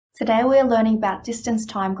Today we are learning about distance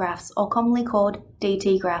time graphs, or commonly called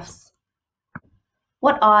DT graphs.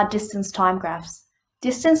 What are distance time graphs?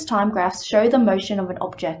 Distance time graphs show the motion of an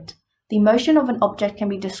object. The motion of an object can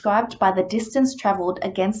be described by the distance traveled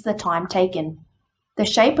against the time taken. The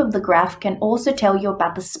shape of the graph can also tell you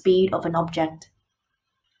about the speed of an object.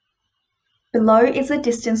 Below is a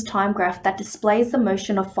distance time graph that displays the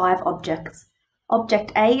motion of 5 objects.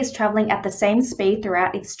 Object A is traveling at the same speed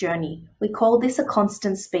throughout its journey. We call this a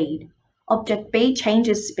constant speed. Object B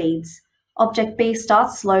changes speeds. Object B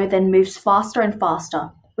starts slow, then moves faster and faster.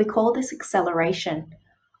 We call this acceleration.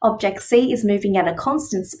 Object C is moving at a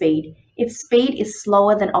constant speed. Its speed is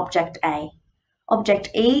slower than Object A. Object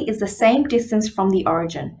E is the same distance from the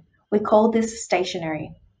origin. We call this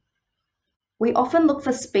stationary. We often look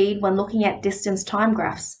for speed when looking at distance time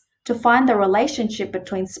graphs. To find the relationship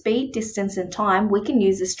between speed, distance, and time, we can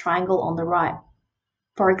use this triangle on the right.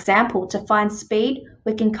 For example, to find speed,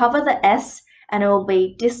 we can cover the S and it will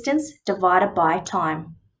be distance divided by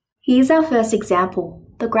time. Here's our first example.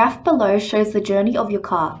 The graph below shows the journey of your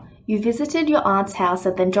car. You visited your aunt's house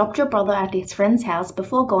and then dropped your brother at his friend's house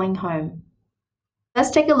before going home.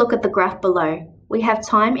 Let's take a look at the graph below. We have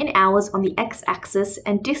time in hours on the x-axis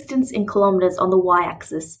and distance in kilometers on the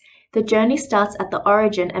y-axis. The journey starts at the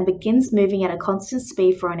origin and begins moving at a constant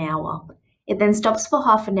speed for an hour. It then stops for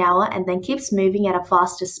half an hour and then keeps moving at a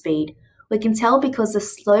faster speed. We can tell because the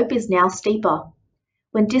slope is now steeper.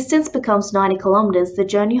 When distance becomes 90 kilometers, the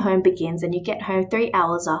journey home begins and you get home 3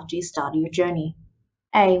 hours after you started your journey.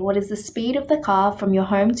 A. What is the speed of the car from your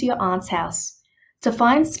home to your aunt's house? To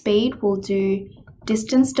find speed, we'll do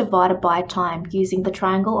distance divided by time using the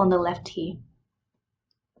triangle on the left here.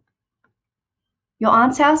 Your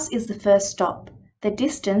aunt's house is the first stop. The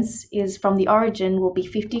distance is from the origin will be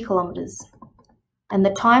 50 kilometers. And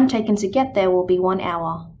the time taken to get there will be 1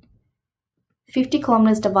 hour. 50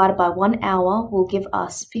 kilometers divided by 1 hour will give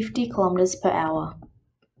us 50 kilometers per hour.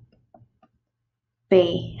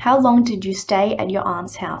 B. How long did you stay at your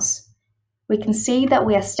aunt's house? We can see that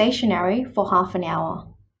we are stationary for half an hour.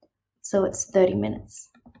 So it's 30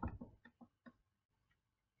 minutes.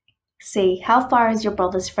 C. How far is your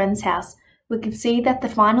brother's friend's house? We can see that the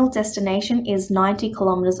final destination is 90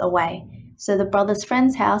 kilometers away. So the brother's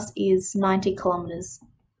friend's house is 90 kilometers.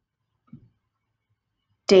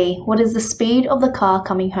 D. What is the speed of the car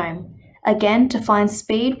coming home? Again, to find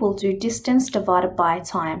speed, we'll do distance divided by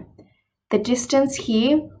time. The distance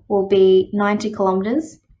here will be 90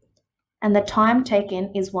 kilometers and the time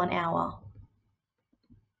taken is 1 hour.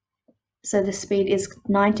 So the speed is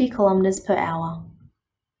 90 kilometers per hour.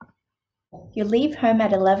 You leave home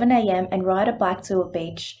at 11 a.m. and ride a bike to a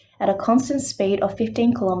beach at a constant speed of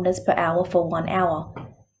 15 kilometers per hour for 1 hour.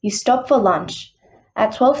 You stop for lunch.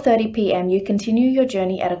 At 12:30 p.m. you continue your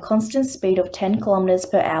journey at a constant speed of 10 kilometers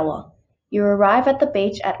per hour. You arrive at the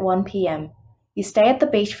beach at 1 p.m. You stay at the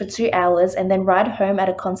beach for 2 hours and then ride home at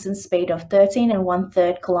a constant speed of 13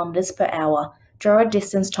 1/3 kilometers per hour. Draw a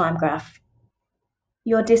distance time graph.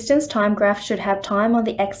 Your distance time graph should have time on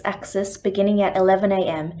the x-axis beginning at 11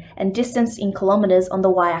 a.m. and distance in kilometers on the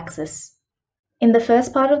y-axis. In the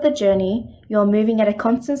first part of the journey, you're moving at a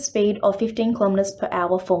constant speed of 15 kilometers per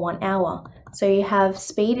hour for 1 hour. So you have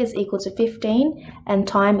speed is equal to 15 and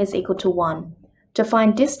time is equal to 1. To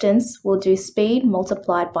find distance, we'll do speed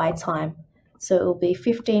multiplied by time. So it will be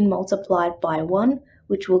 15 multiplied by 1,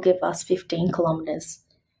 which will give us 15 kilometers.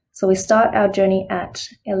 So we start our journey at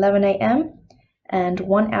 11 a.m. and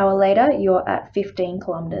 1 hour later, you're at 15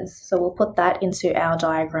 kilometers. So we'll put that into our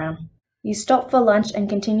diagram. You stop for lunch and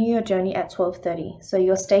continue your journey at 12:30. So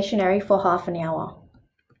you're stationary for half an hour.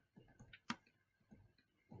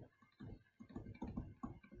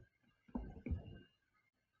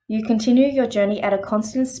 You continue your journey at a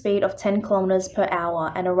constant speed of 10 kilometers per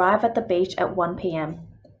hour and arrive at the beach at 1 p.m.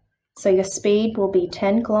 So your speed will be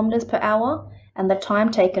 10 kilometers per hour and the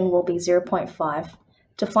time taken will be 0.5.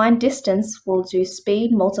 To find distance, we'll do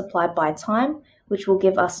speed multiplied by time, which will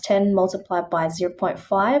give us 10 multiplied by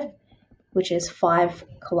 0.5, which is 5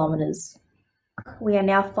 kilometers. We are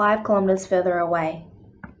now 5 kilometers further away.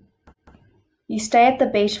 You stay at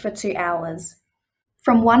the beach for 2 hours.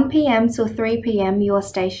 From 1 p.m. till 3 p.m. you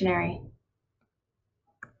are stationary.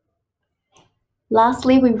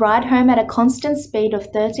 Lastly, we ride home at a constant speed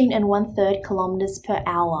of 13 1/3 kilometers per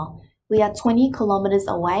hour. We are 20 kilometers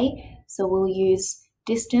away, so we'll use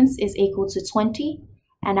distance is equal to 20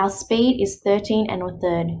 and our speed is 13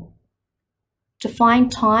 1/3. To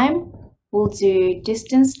find time, we'll do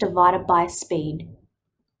distance divided by speed.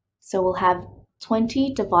 So we'll have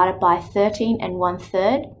 20 divided by 13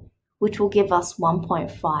 1/3, which will give us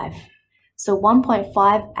 1.5. So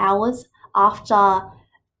 1.5 hours after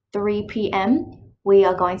 3 p.m., we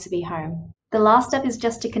are going to be home. The last step is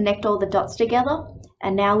just to connect all the dots together,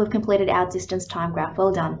 and now we've completed our distance time graph.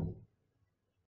 Well done.